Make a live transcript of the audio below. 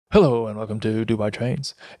Hello and welcome to Dubai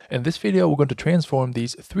Trains. In this video, we're going to transform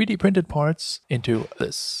these 3D printed parts into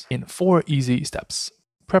this in 4 easy steps: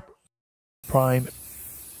 prep, prime,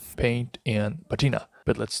 paint, and patina.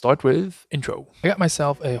 But let's start with intro. I got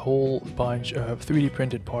myself a whole bunch of 3D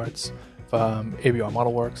printed parts from ABR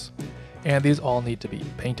Modelworks, and these all need to be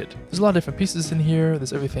painted. There's a lot of different pieces in here.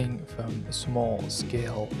 There's everything from small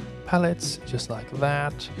scale pallets, just like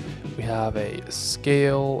that. We have a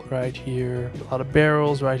scale right here, a lot of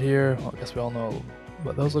barrels right here. Well, I guess we all know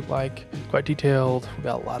what those look like. Quite detailed. We've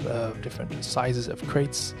got a lot of different sizes of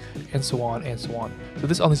crates, and so on and so on. So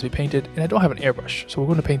this all needs to be painted, and I don't have an airbrush, so we're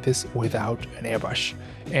going to paint this without an airbrush.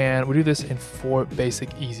 And we do this in 4 basic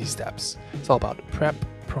easy steps. It's all about prep,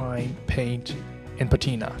 prime, paint, and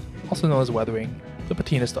patina, also known as weathering. The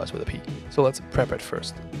patina starts with a P. So let's prep it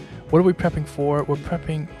first. What are we prepping for? We're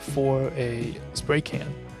prepping for a spray can.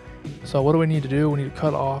 So what do we need to do? We need to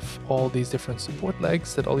cut off all these different support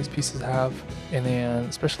legs that all these pieces have, and then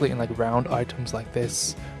especially in like round items like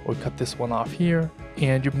this, we'll cut this one off here,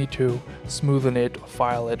 and you need to smoothen it, or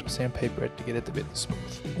file it, or sandpaper it to get it a bit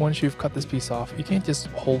smooth. Once you've cut this piece off, you can't just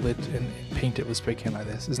hold it and paint it with spray can like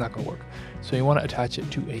this. It's not going to work. So you want to attach it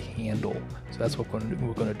to a handle. So that's what we're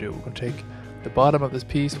going to do. We're going to take the bottom of this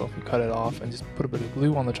piece, once we cut it off, and just put a bit of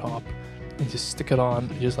glue on the top and just stick it on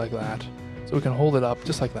just like that. So we can hold it up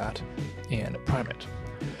just like that and prime it.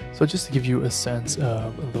 So just to give you a sense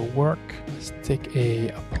of the work, let's take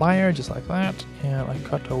a plier just like that, and I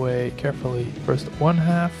cut away carefully first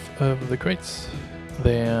 1/2 of the crates,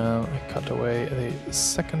 then I cut away the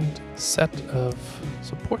second set of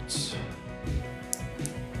supports,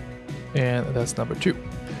 and that's number 2.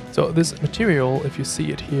 So this material, if you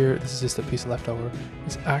see it here, this is just a piece of leftover,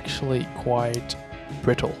 is actually quite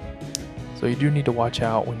brittle. So you do need to watch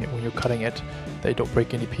out when you're cutting it that you don't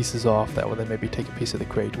break any pieces off that will then maybe take a piece of the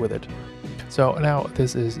crate with it. So now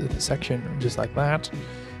this is the section just like that.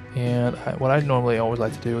 And what I normally always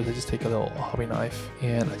like to do is I just take a little hobby knife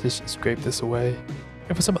and I just scrape this away.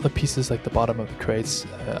 And for some of the pieces like the bottom of the crates,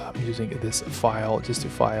 I'm using this file just to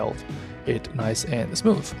file it nice and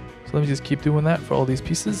smooth. So let me just keep doing that for all these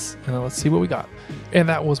pieces, and then let's see what we got. And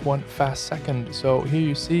that was 1 fast second. So here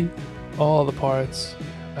you see all the parts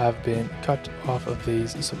have been cut off of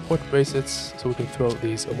these support bracelets, so we can throw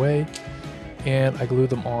these away, and I glue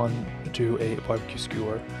them on to a barbecue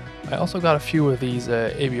skewer. I also got a few of these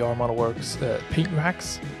ABR Modelworks paint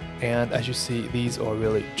racks, and as you see, these are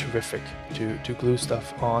really terrific to glue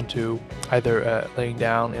stuff onto, either laying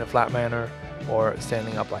down in a flat manner or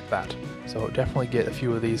standing up like that. So definitely get a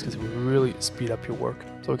few of these because it will really speed up your work.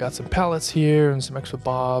 So we got some pallets here and some extra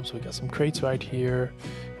bobs. We got some crates right here.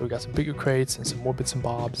 We got some bigger crates and some more bits and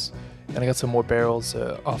bobs. And I got some more barrels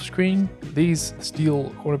off screen. These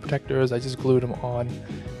steel corner protectors, I just glued them on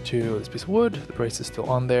to this piece of wood. The brace is still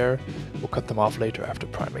on there. We'll cut them off later after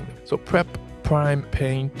priming them. So prep, prime,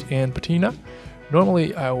 paint, and patina.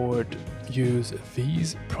 Normally I would use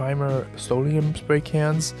these primer Solium spray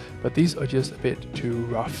cans, but these are just a bit too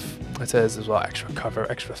rough. It says as well extra cover,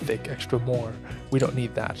 extra thick, extra more. We don't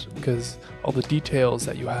need that because all the details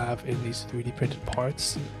that you have in these 3D printed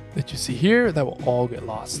parts that you see here, that will all get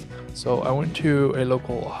lost. So I went to a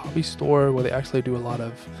local hobby store where they actually do a lot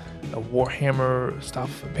of Warhammer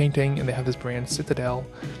stuff, painting, and they have this brand Citadel,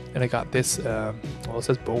 and I got this, well, it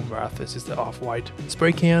says Bone Wrath, it's just an off-white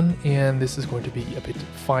spray can, and this is going to be a bit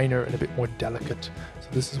finer and a bit more delicate. So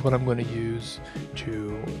this is what I'm going to use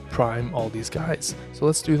to prime all these guys. So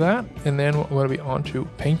let's do that, and then we're going to be on to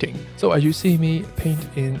painting. So as you see me paint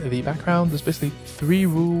in the background, there's basically 3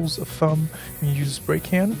 rules of thumb when you use a spray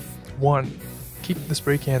can. 1, keep the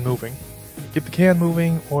spray can moving. Keep the can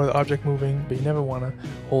moving or the object moving, but you never want to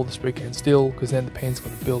hold the spray can still because then the paint's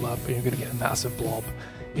going to build up and you're going to get a massive blob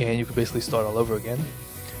and you can basically start all over again.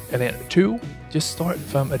 And then 2, just start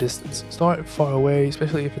from a distance. Start far away,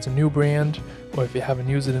 especially if it's a new brand or if you haven't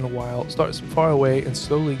used it in a while. Start far away and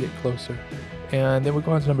slowly get closer. And then we're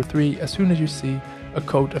going to number 3. As soon as you see a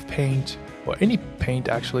coat of paint or any paint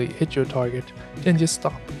actually hit your target, then just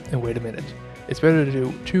stop and wait a minute. It's better to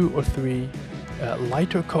do 2 or 3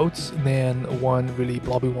 lighter coats than 1 really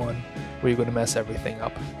blobby one where you're going to mess everything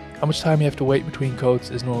up. How much time you have to wait between coats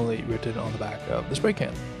is normally written on the back of the spray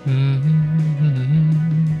can.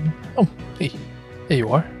 Oh, hey, there you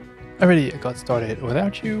are. I already got started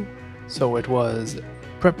without you. So it was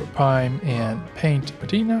prep, prime, and paint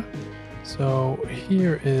patina. So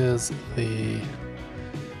here is the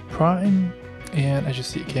prime, and as you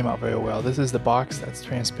see, it came out very well. This is the box that's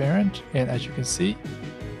transparent, and as you can see,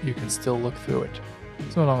 you can still look through it.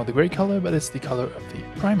 It's no longer the gray color, but it's the color of the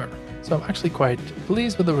primer. So I'm actually quite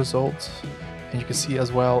pleased with the results, and you can see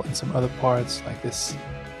as well in some other parts like this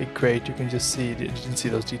a crate, you can just see, you didn't see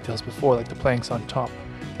those details before, like the planks on top,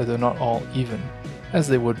 that they're not all even, as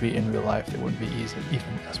they would be in real life. They wouldn't be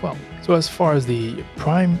even as well. So as far as the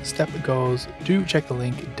prime step goes, do check the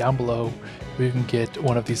link down below where you can get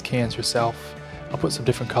one of these cans yourself. I'll put some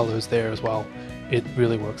different colors there as well. It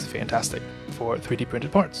really works fantastic for 3D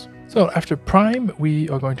printed parts. So after prime, we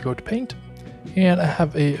are going to go to paint. And I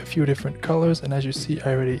have a few different colors, and as you see,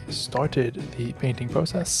 I already started the painting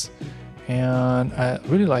process. And I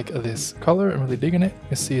really like this color. I'm really digging it. You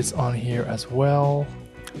can see it's on here as well.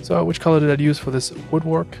 So which color did I use for this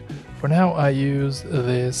woodwork? For now, I use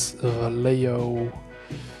this Leo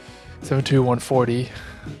 72140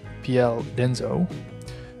 PL Denso.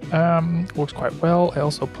 Works quite well. I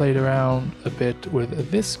also played around a bit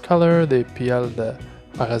with this color, the PL de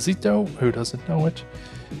Parasito, who doesn't know it.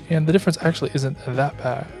 And the difference actually isn't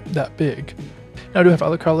that big. Now I do have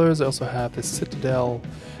other colors. I also have this Citadel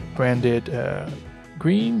branded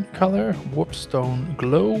green color, Warpstone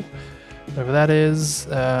Glow, whatever that is,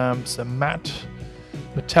 some matte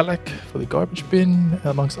metallic for the garbage bin,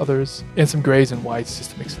 amongst others, and some grays and whites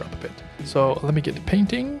just to mix it up a bit. So let me get to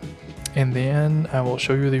painting, and then I will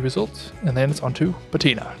show you the results, and then it's on to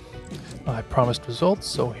patina. I promised results,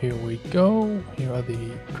 so here we go. Here are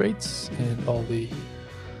the crates and all the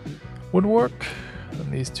woodwork.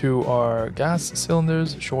 And these two are gas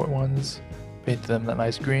cylinders, short ones. Painted them that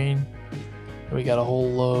nice green. And we got a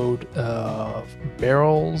whole load of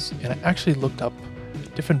barrels, and I actually looked up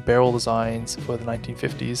different barrel designs for the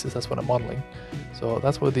 1950s, as that's what I'm modeling. So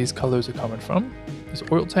that's where these colors are coming from. There's an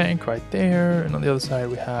oil tank right there, and on the other side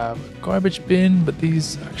we have a garbage bin, but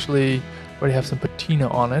these actually already have some patina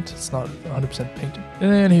on it. It's not 100% painted.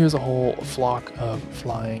 And then here's a whole flock of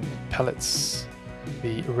flying pellets.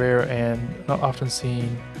 The rare and not often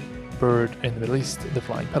seen bird in the Middle East, the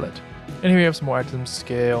flying pellet. And here we have some more items,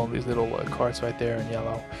 scale, these little carts right there in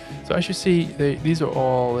yellow. So as you see, they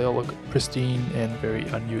all look pristine and very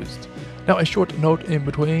unused. Now a short note in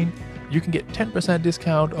between, you can get 10%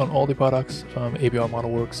 discount on all the products from ABR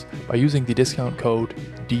Modelworks by using the discount code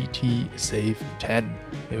DTSAVE10.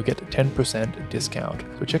 You'll get a 10% discount.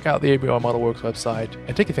 So check out the ABR Modelworks website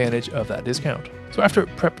and take advantage of that discount. So after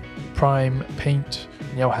prep, prime, paint,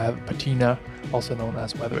 you now have patina, also known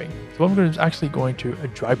as weathering. So what I'm actually going to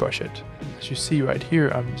dry brush it. As you see right here,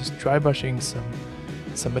 I'm just dry brushing some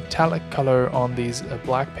metallic color on these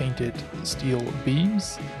black painted steel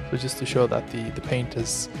beams. So just to show that the paint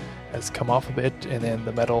has come off a bit, and then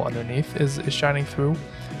the metal underneath is shining through.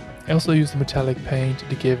 I also use the metallic paint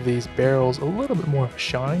to give these barrels a little bit more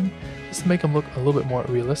shine, just to make them look a little bit more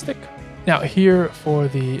realistic. Now here for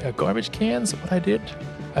the garbage cans, what I did,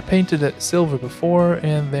 I painted it silver before,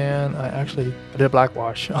 and then I did a black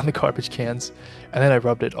wash on the garbage cans, and then I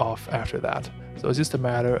rubbed it off after that. So it's just a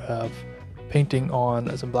matter of painting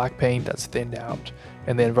on some black paint that's thinned out,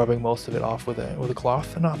 and then rubbing most of it off with a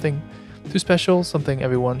cloth. Nothing too special, something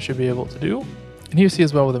everyone should be able to do. And here you see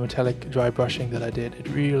as well with the metallic dry brushing that I did, it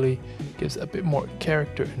really gives a bit more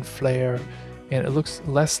character and flair, and it looks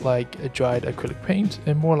less like a dried acrylic paint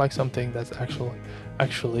and more like something that's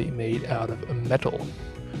actually made out of metal.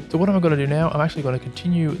 So what am I going to do now? I'm actually going to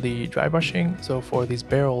continue the dry brushing. So for these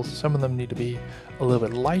barrels, some of them need to be a little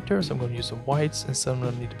bit lighter, so I'm going to use some whites, and some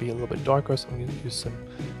of them need to be a little bit darker, so I'm going to use some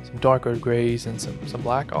darker grays and some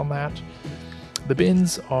black on that. The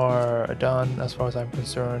bins are done as far as I'm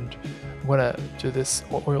concerned. I'm going to do this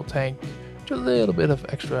oil tank, do a little bit of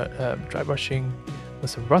extra dry brushing with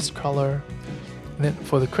some rust color. And then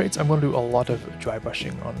for the crates, I'm going to do a lot of dry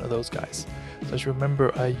brushing on those guys. So as you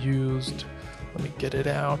remember, I used, let me get it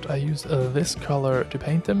out, I used this color to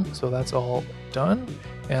paint them, so that's all done.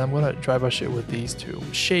 And I'm going to dry brush it with these two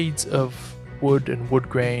shades of wood and wood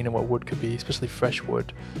grain and what wood could be, especially fresh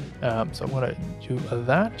wood. So I'm going to do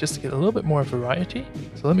that just to get a little bit more variety.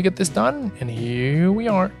 So let me get this done, and here we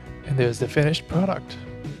are. And there's the finished product.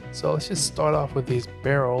 So let's just start off with these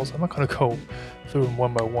barrels. I'm not going to go through them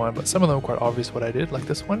one by one, but some of them are quite obvious what I did. Like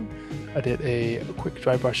this one, I did a quick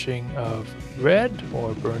dry brushing of red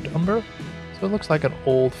or burnt umber. So it looks like an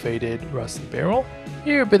old faded rusty barrel.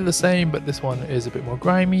 Here a bit of the same, but this one is a bit more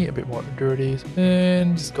grimy, a bit more dirty.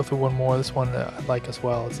 And just go through one more. This one I like as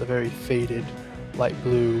well. It's a very faded light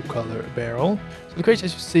blue color barrel. So the crates,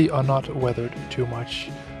 as you see, are not weathered too much.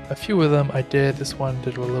 A few of them I did. This one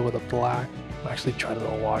did a little bit of black. I actually tried a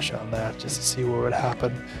little wash on that just to see what would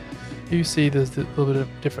happen. Here you see there's a little bit of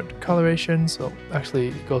different coloration. So actually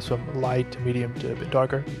it goes from light to medium to a bit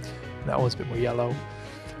darker. And that one's a bit more yellow.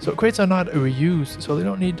 So crates are not reused, so they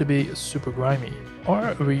don't need to be super grimy.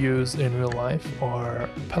 Or reused in real life are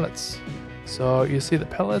pellets. So you see the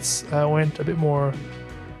pellets went a bit more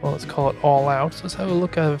well, let's call it all out. So let's have a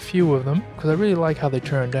look at a few of them, because I really like how they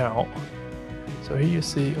turned out. So here you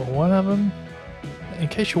see one of them. In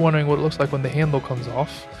case you're wondering what it looks like when the handle comes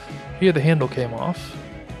off, here the handle came off,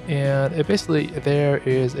 and it basically there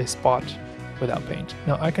is a spot without paint.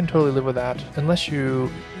 Now I can totally live with that. Unless you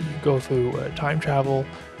go through time travel,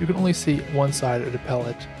 you can only see one side of the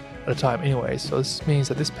palette at a time anyway, so this means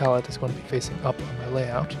that this palette is going to be facing up on my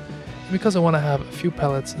layout. And because I want to have a few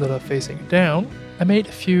palettes that are facing down, I made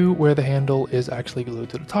a few where the handle is actually glued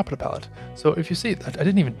to the top of the palette. So if you see that, I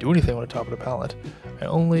didn't even do anything on the top of the palette. I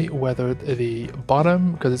only weathered the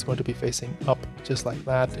bottom because it's going to be facing up just like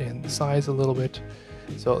that in size a little bit.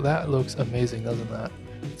 So that looks amazing, doesn't that?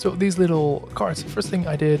 So these little cards, the first thing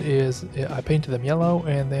I did is I painted them yellow,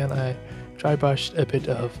 and then I dry brushed a bit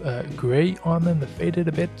of gray on them that faded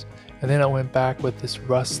a bit, and then I went back with this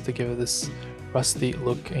rust to give it this rusty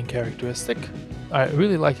look and characteristic. I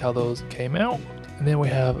really like how those came out. And then we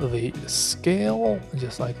have the scale,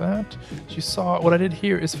 just like that. As you saw, what I did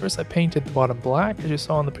here is first I painted the bottom black. As you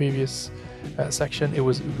saw in the previous section, it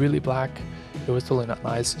was really black. It was totally not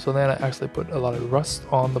nice. So then I actually put a lot of rust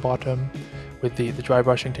on the bottom with the dry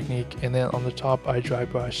brushing technique. And then on the top, I dry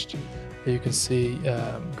brushed, you can see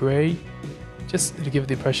gray, just to give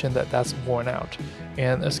the impression that that's worn out.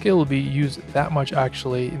 And a scale will be used that much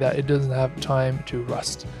actually that it doesn't have time to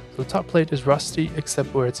rust. So the top plate is rusty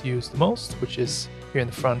except where it's used the most, which is here in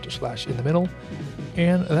the front / in the middle.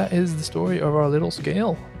 And that is the story of our little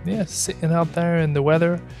scale. Yeah, sitting out there in the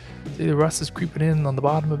weather. See, the rust is creeping in on the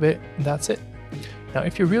bottom a bit, and that's it. Now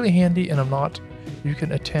if you're really handy, and I'm not, you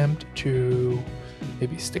can attempt to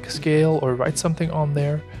maybe stick a scale or write something on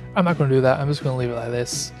there. I'm not going to do that, I'm just going to leave it like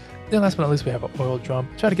this. Then last but not least, we have an oil drum.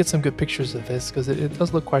 Try to get some good pictures of this because it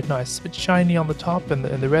does look quite nice. It's a bit shiny on the top, and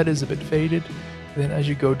the red is a bit faded. And then as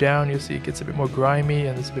you go down, you'll see it gets a bit more grimy,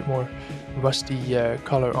 and there's a bit more rusty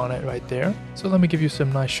color on it right there. So let me give you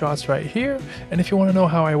some nice shots right here. And if you want to know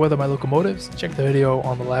how I weather my locomotives, check the video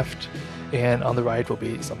on the left, and on the right will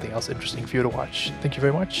be something else interesting for you to watch. Thank you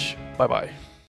very much. Bye bye.